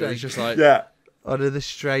lift, and he's just like, Yeah. One of the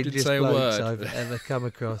strangest say a blokes word. I've ever come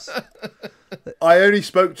across. I only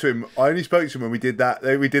spoke to him when we did that.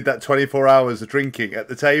 We did that 24 hours of drinking at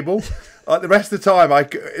the table. The rest of the time,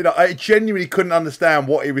 I genuinely couldn't understand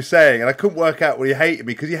what he was saying, and I couldn't work out what he hated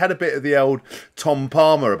me because he had a bit of the old Tom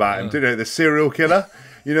Palmer about him, didn't he? The serial killer.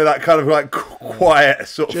 You know, that kind of like quiet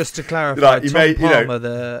sort of... Just to clarify, like, Tom Palmer,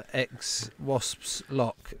 the ex-Wasps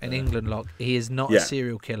lock, an England lock, he is not a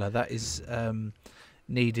serial killer. That is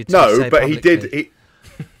needed to be said but publicly.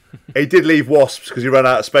 he did leave Wasps because he ran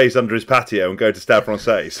out of space under his patio and go to Stade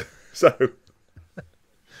Francais. So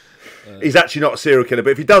he's actually not a serial killer, but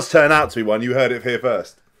if he does turn out to be one, you heard it here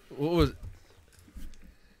first. what was?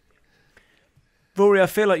 Rory, I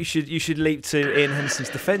feel like you should leap to Ian Henderson's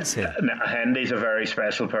defence here. Hendy's a very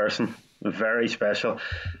special person. Very special.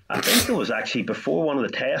 I think it was actually before one of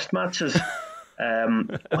the test matches.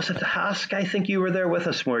 Was it Hask? I think you were there with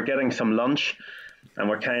us. We were getting some lunch and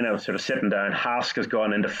we're kind of sort of sitting down. Hask has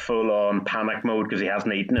gone into full-on panic mode because he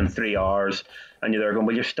hasn't eaten in 3 hours. And you're there going,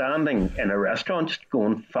 well, you're standing in a restaurant, just go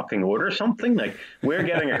and fucking order something. Like, we're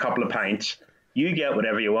getting a couple of pints. You get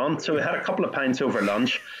whatever you want. So we had a couple of pints over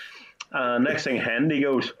lunch. Next thing, Hendy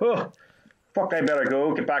goes, oh, fuck, I better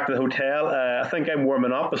go, get back to the hotel. I think I'm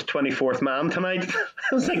warming up as 24th man tonight.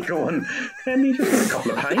 I was like going, Hendy, just had a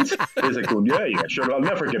couple of pints. He's like going, yeah, sure, I'll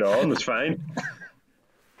never get on, it's fine.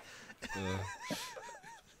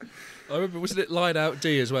 I remember, wasn't it Line Out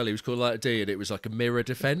D as well? He was called Line Out D, and it was like a mirror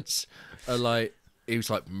defence. And like, he was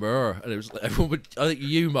like, "Murr," and it was like, everyone would, I think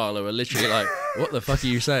you, Marler, were literally like, "What the fuck are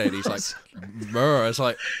you saying?" He's like, "Murr." It's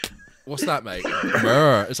like, "What's that, mate?"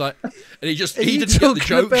 Murr. It's like, and he didn't get the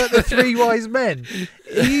joke. About the 3 wise men.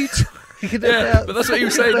 Are you talking about? But that's what he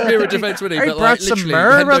was saying. Mirror defence, wasn't he? Hey, But like, brought some literally,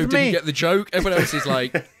 myrrh Hendo with didn't me. get the joke. Everyone else is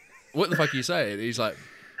like, "What the fuck are you saying?" He's like,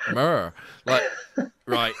 "Murr." Like,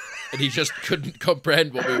 right. And he just couldn't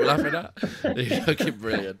comprehend what we were laughing at. He's fucking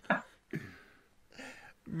brilliant.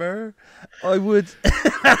 I would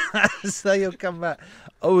say you'll come back.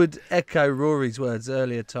 I would echo Rory's words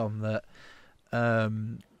earlier, Tom, that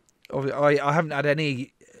I haven't had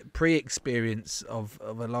any pre-experience of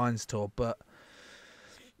a Lions tour, but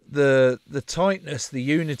the tightness, the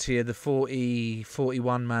unity of the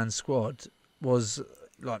 41 man squad was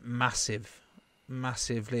like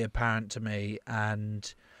massively apparent to me,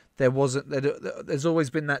 and there's always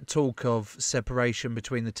been that talk of separation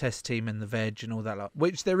between the test team and the veg and all that,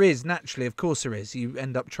 which there is naturally, of course there is. You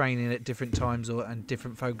end up training at different times and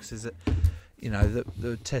different focuses. That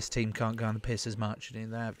the test team can't go on the piss as much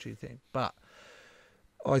and they have to think. But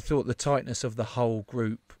I thought the tightness of the whole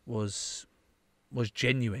group was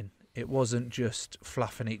genuine. It wasn't just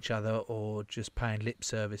fluffing each other or just paying lip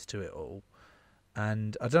service to it all.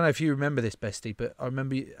 And I don't know if you remember this, Bestie, but I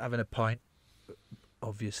remember you having a pint,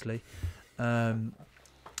 obviously, and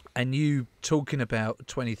you talking about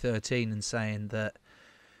 2013 and saying that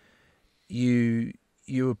you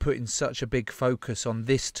were putting such a big focus on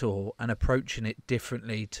this tour and approaching it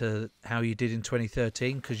differently to how you did in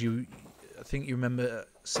 2013, because I think you remember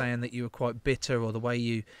saying that you were quite bitter, or the way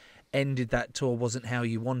you ended that tour wasn't how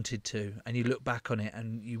you wanted to, and you look back on it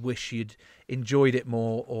and you wish you'd enjoyed it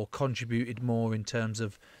more or contributed more in terms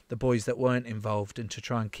of the boys that weren't involved, and to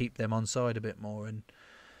try and keep them on side a bit more. And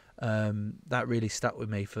that really stuck with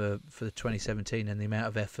me for the 2017, and the amount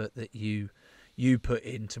of effort that you put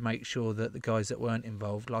in to make sure that the guys that weren't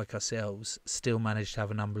involved, like ourselves, still managed to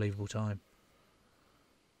have an unbelievable time.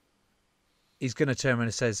 He's going to turn around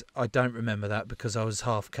and says, I don't remember that because I was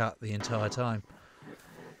half cut the entire time.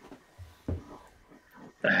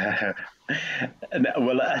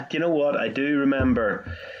 Well, do you know what? I do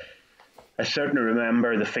remember. I certainly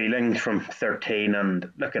remember the feeling from 13,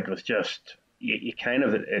 and look, it was just you kind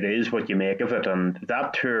of, it is what you make of it. And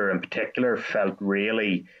that tour in particular felt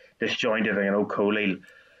really disjointed. I know Coley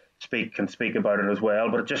can speak about it as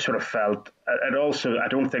well, but it just sort of felt. It also, I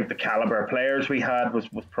don't think the caliber of players we had was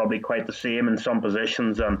probably quite the same in some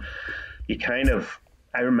positions, and you kind of.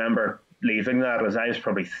 I remember leaving that as I was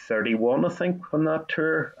probably 31, I think, on that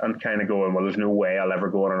tour, and kind of going, well, there's no way I'll ever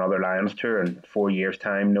go on another Lions tour in 4 years'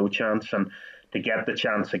 time, no chance. And to get the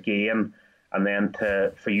chance again, and then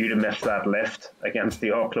for you to miss that lift against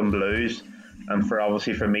the Auckland Blues, and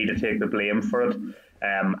for me to take the blame for it,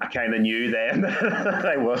 I kind of knew then that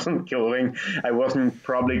I wasn't going. I wasn't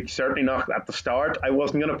certainly not at the start. I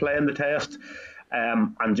wasn't going to play in the test.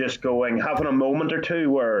 And just having a moment or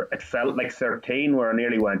two where it felt like 13, where I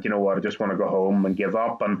nearly went, you know what, I just want to go home and give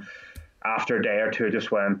up. And after a day or two, I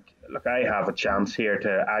just went, look, I have a chance here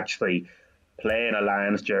to actually play in a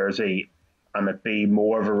Lions jersey and it be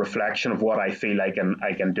more of a reflection of what I feel I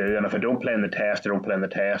can do. And if I don't play in the test, I don't play in the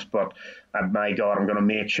test. But my God, I'm going to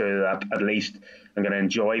make sure that at least I'm going to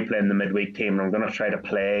enjoy playing the midweek team, and I'm going to try to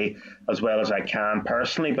play as well as I can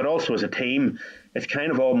personally, but also as a team. It's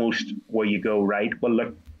kind of almost where you go, right, well,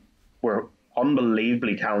 look, we're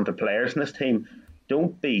unbelievably talented players in this team.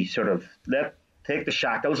 Don't be take the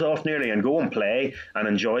shackles off nearly and go and play and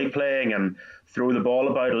enjoy playing and throw the ball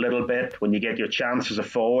about a little bit. When you get your chance as a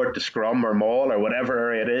forward to scrum or maul or whatever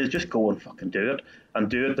area it is, just go and fucking do it, and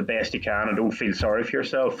do it the best you can, and don't feel sorry for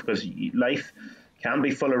yourself, because life can be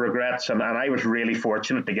full of regrets, and I was really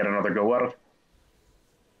fortunate to get another go at it.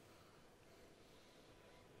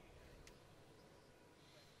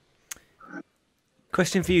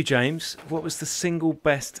 Question for you, James. What was the single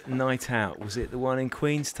best night out? Was it the one in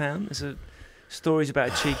Queenstown? There's stories about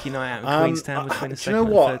a cheeky night out in Queenstown between the second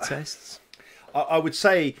and third tests. I would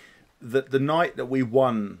say that the night that we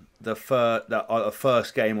won the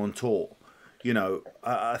first game on tour,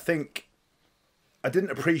 I think I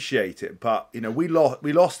didn't appreciate it, but we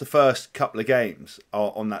lost the first couple of games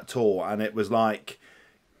on that tour, and it was like,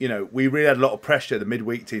 we really had a lot of pressure, the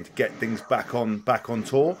midweek team, to get things back on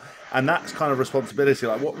tour, and that's kind of responsibility.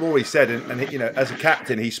 Like what Rory said, and as a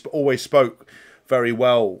captain, he always spoke very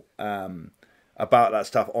well about that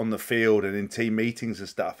stuff on the field and in team meetings and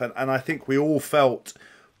stuff. And I think we all felt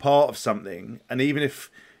part of something. And even if,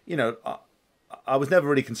 I was never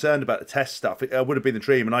really concerned about the test stuff. It would have been the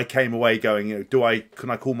dream. And I came away going, can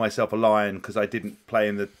I call myself a Lion because I didn't play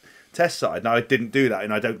in the test side? No, I didn't do that.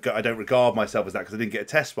 And I don't regard myself as that because I didn't get a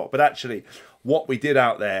test spot. But actually, what we did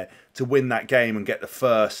out there to win that game and get the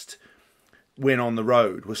first win on the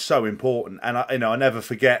road was so important. And I never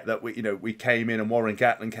forget that we came in, and Warren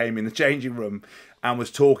Gatland came in the changing room and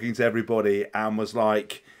was talking to everybody and was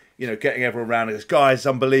like, getting everyone around and goes, guys,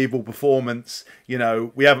 unbelievable performance. We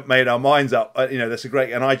haven't made our minds up. That's a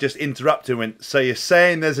great. And I just interrupted and went, so you're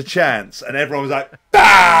saying there's a chance? And everyone was like,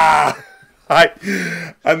 bah! Right?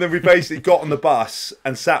 And then we basically got on the bus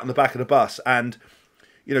and sat on the back of the bus and,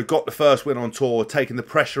 got the first win on tour, taking the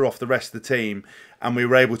pressure off the rest of the team. And we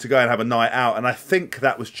were able to go and have a night out. And I think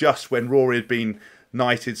that was just when Rory had been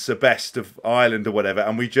knighted Sir Best of Ireland or whatever.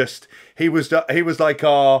 And he was like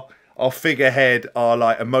our figurehead, our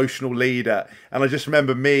like emotional leader. And I just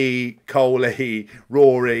remember me, Coley,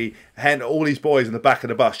 Rory, Hen, all these boys in the back of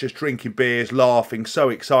the bus just drinking beers, laughing, so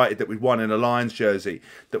excited that we'd won in a Lions jersey,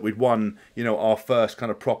 that we'd won, our first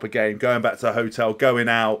kind of proper game, going back to the hotel, going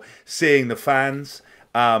out, seeing the fans.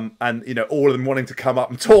 And all of them wanting to come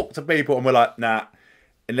up and talk to people, and we're like, nah,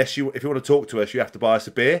 if you want to talk to us, you have to buy us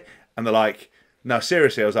a beer. And they're like, no,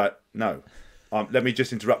 seriously. I was like, no, let me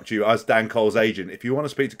just interrupt you as Dan Cole's agent. If you want to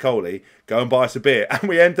speak to Coley, go and buy us a beer. And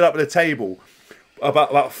we ended up at a table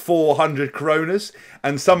about 400 coronas,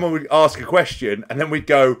 and someone would ask a question, and then we'd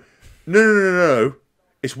go, no.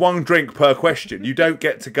 It's one drink per question. You don't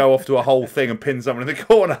get to go off to a whole thing and pin someone in the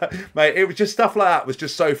corner, mate. It was just stuff like that. It was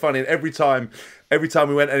just so funny. And every time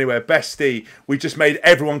we went anywhere, Bestie, we just made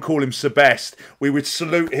everyone call him Sir Best. We would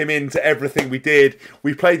salute him into everything we did.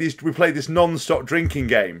 We played this non-stop drinking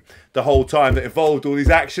game the whole time that involved all these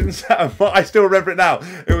actions. I still remember it now.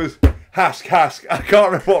 It was Hask. I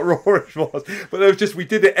can't remember what Rory was, but it was just, we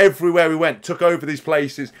did it everywhere we went. Took over these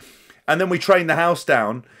places, and then we trained the house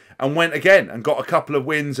down. And went again and got a couple of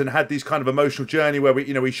wins and had these kind of emotional journey where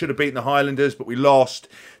we should have beaten the Highlanders, but we lost.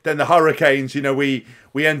 Then the Hurricanes, we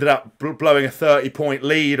ended up blowing a 30-point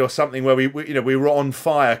lead or something where we were on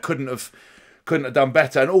fire, couldn't have done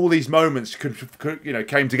better. And all these moments came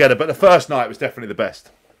together. But the first night was definitely the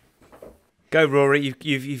best. Go, Rory.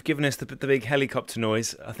 You've given us the big helicopter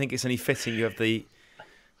noise. I think it's only fitting you have the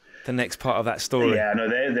next part of that story. Yeah, no,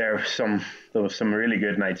 there was some really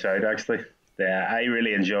good nights out actually. I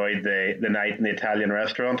really enjoyed the night in the Italian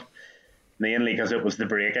restaurant, mainly because it was the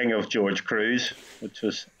breaking of George Cruz, which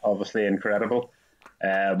was obviously incredible.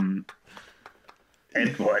 It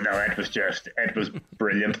was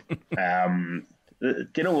brilliant. Do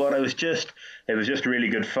you know what? It was just really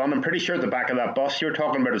good fun. I'm pretty sure at the back of that bus you were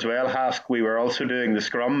talking about as well, Hask, we were also doing the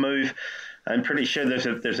scrum move. I'm pretty sure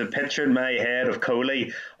there's a picture in my head of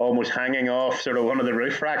Coley almost hanging off sort of one of the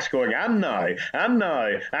roof racks going, and now.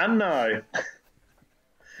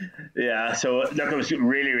 Yeah, so look, it was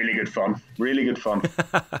really, really good fun. Really good fun.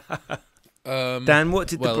 Dan, what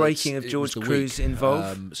did the breaking of George Cruz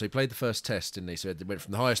involve? So he played the first test, didn't he? So he went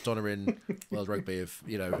from the highest honour in world rugby of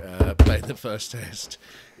playing the first test.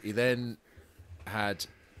 He then had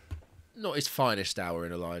not his finest hour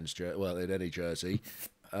in a Lions jersey, well, in any jersey.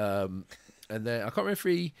 And then I can't remember if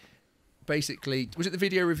he basically, was it the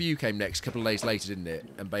video review came next, a couple of days later, didn't it?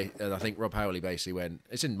 And I think Rob Howley basically went,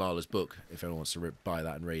 it's in Marler's book, if anyone wants to buy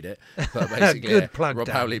that and read it. But basically, Good plug, Rob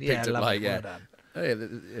Dan. Howley picked up, like, well done. Oh,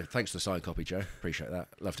 yeah, thanks for the signed copy, Joe. Appreciate that.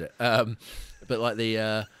 Loved it. But like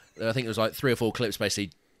I think it was like 3 or 4 clips,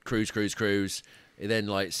 basically, Cruz. He then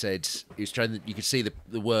like said he was trying. You could see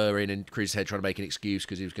the whirring in Cruz's head, trying to make an excuse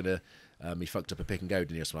because he was gonna. He fucked up a pick and go,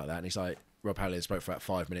 didn't he, or something like that. And he's like, Rob Howley spoke for about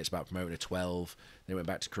 5 minutes about promoting a 12. Then went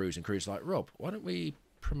back to Cruz, and Cruz was like, Rob, why don't we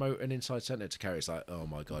promote an inside centre to carry? It's like, oh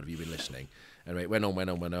my god, have you been listening? Anyway, it went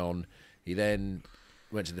on. He then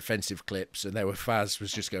went to defensive clips, and there were Faz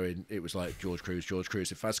was just going. It was like George Cruz. And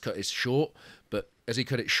Faz cut it short, but as he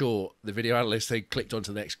cut it short, the video analyst then clicked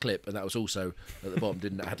onto the next clip, and that was also at the bottom.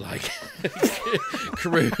 Didn't add like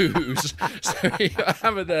Cruz. So he got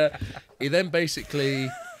hammered there. He then basically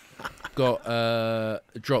got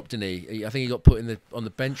dropped, didn't he? I think he got put on the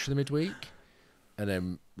bench for the midweek, and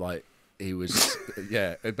then like. He was,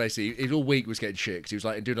 basically, all week was getting shit because he was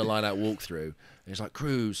like doing a line-out walkthrough. And he's like,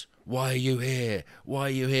 Cruz, why are you here? Why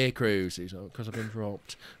are you here, Cruz? He's like, because I've been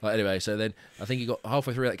dropped. Like, anyway, so then I think he got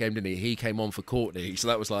halfway through that game, didn't he? He came on for Courtney. So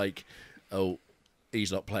that was like, oh,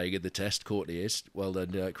 he's not playing in the test. Courtney is. Well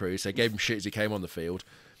done, Cruz. So they gave him shit as he came on the field.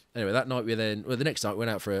 Anyway, that night the next night we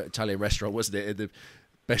went out for an Italian restaurant, wasn't it? In the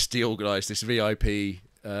bestly organised, this VIP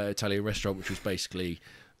Italian restaurant, which was basically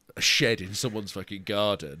a shed in someone's fucking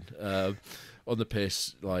garden on the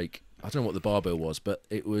piss. Like, I don't know what the bar bill was, but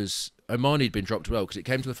it was Omani had been dropped well because it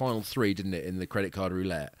came to the final 3, didn't it, in the credit card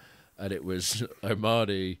roulette, and it was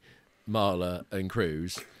Omani, Marler, and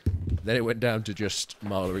Cruz. Then it went down to just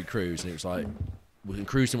Marler and Cruz, and it was like, well,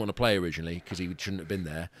 Cruz didn't want to play originally because he shouldn't have been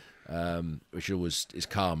there, which always is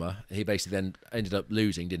karma. He basically then ended up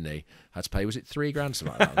losing, didn't he? Had to pay, was it $3,000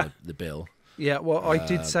 something like that on the bill? Yeah, well, I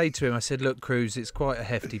did say to him, I said, look, Cruz, it's quite a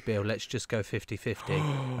hefty bill. Let's just go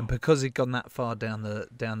 50-50. And because he'd gone that far down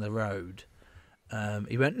the road,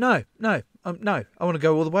 he went, no, I want to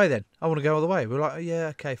go all the way then. I want to go all the way. We're like, oh, yeah,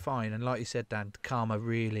 okay, fine. And like you said, Dan, karma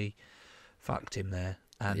really fucked him there.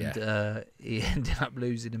 And he ended up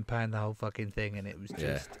losing and paying the whole fucking thing. And it was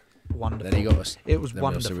just wonderful. Then he got us. It was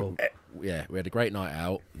wonderful. We had a great night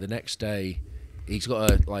out. The next day, he's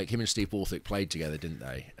got him and Steve Borthwick played together, didn't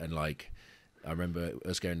they? And like, I remember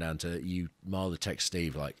us going down to Marler text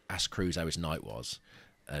Steve, like, ask Cruz how his night was.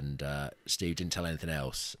 And Steve didn't tell anything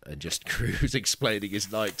else. And just Cruz explaining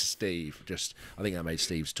his night to Steve. I think that made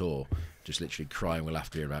Steve's tour. Just literally crying with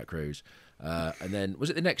laughter about Cruz. And then,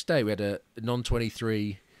 was it the next day we had a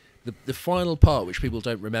non-23... The final part, which people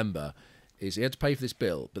don't remember, is he had to pay for this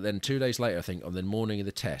bill. But then 2 days later, I think, on the morning of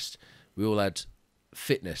the test, we all had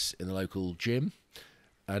fitness in the local gym.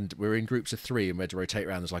 And we were in groups of 3 and we had to rotate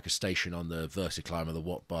around. There's like a station on the Verticlimber, the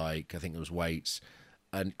Watt bike. I think there was weights.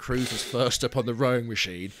 And Cruz was first up on the rowing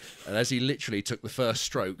machine. And as he literally took the first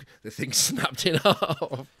stroke, the thing snapped in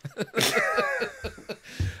half.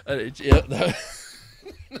 And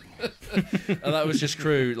that was just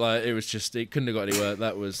Cruz. Like, it couldn't have got any worse.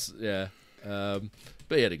 That was, but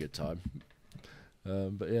he had a good time.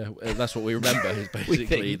 But yeah, that's what we remember is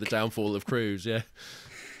basically the downfall of Cruz. Yeah.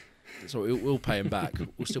 So we'll pay him back.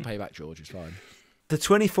 We'll still pay back, George. It's fine. The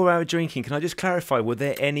 24-hour drinking, can I just clarify, were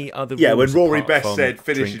there any other rules? Yeah, when Rory Best said,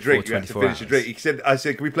 finish your drink, you have to finish hours? your drink. I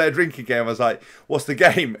said, can we play a drinking game? I was like, what's the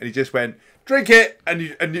game? And he just went, drink it.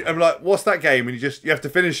 And I'm like, what's that game? And you have to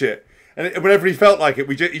finish it. And whenever he felt like it,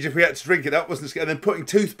 we had to drink it. That wasn't scary. And then putting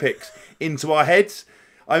toothpicks into our heads.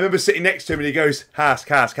 I remember sitting next to him and he goes, Hask,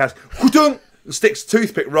 and sticks a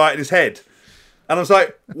toothpick right in his head. And I was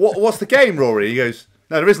like, what's the game, Rory? He goes,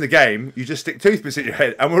 no, there isn't a game. You just stick toothpicks in your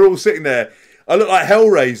head. And we're all sitting there. I look like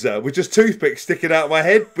Hellraiser with just toothpicks sticking out of my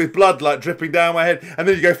head with blood like dripping down my head. And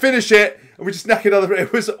then you go, finish it. And we just knack another.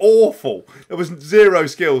 It was awful. There was zero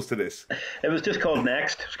skills to this. It was just called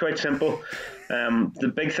Next. It's quite simple.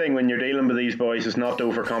 The big thing when you're dealing with these boys is not to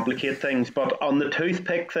overcomplicate things. But on the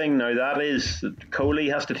toothpick thing, now that is, Coley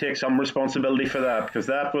has to take some responsibility for that, because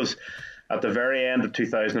that was at the very end of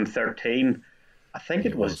 2013. I think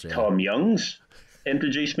it was Tom Young's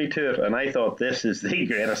introduced me to it, and I thought, this is the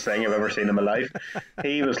greatest thing I've ever seen in my life.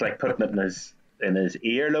 He was like putting it in his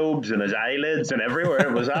earlobes and his eyelids and everywhere.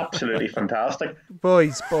 It was absolutely fantastic.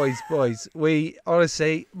 Boys. We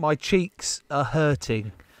honestly, my cheeks are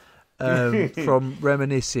hurting from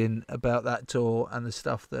reminiscing about that tour and the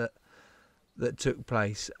stuff that took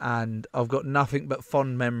place, and I've got nothing but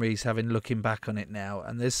fond memories looking back on it now.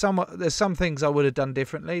 And there's some things I would have done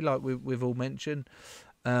differently, like we've all mentioned,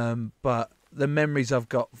 but the memories I've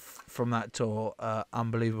got from that tour are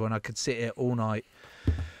unbelievable, and I could sit here all night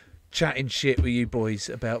chatting shit with you boys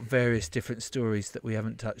about various different stories that we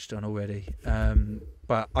haven't touched on already.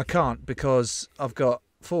 But I can't because I've got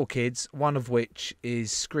 4 kids, one of which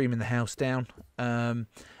is screaming the house down. And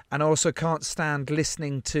I also can't stand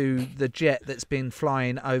listening to the jet that's been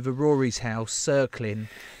flying over Rory's house, circling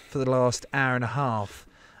for the last hour and a half.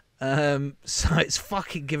 So it's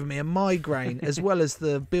fucking giving me a migraine, as well as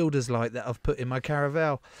the builder's light that I've put in my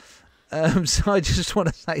Caravelle. So I just want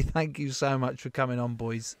to say thank you so much for coming on,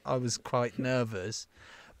 boys. I was quite nervous,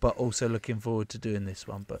 but also looking forward to doing this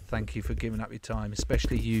one. But thank you for giving up your time,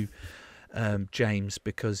 especially you, James,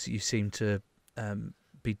 because you seem to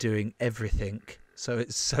be doing everything. So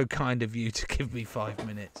it's so kind of you to give me 5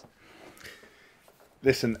 minutes.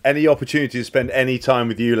 Listen, any opportunity to spend any time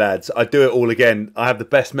with you lads, I'd do it all again. I have the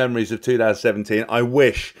best memories of 2017. I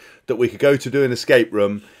wish that we could go to do an escape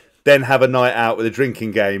room, then have a night out with a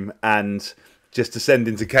drinking game and just descend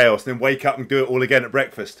into chaos, and then wake up and do it all again at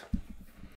breakfast.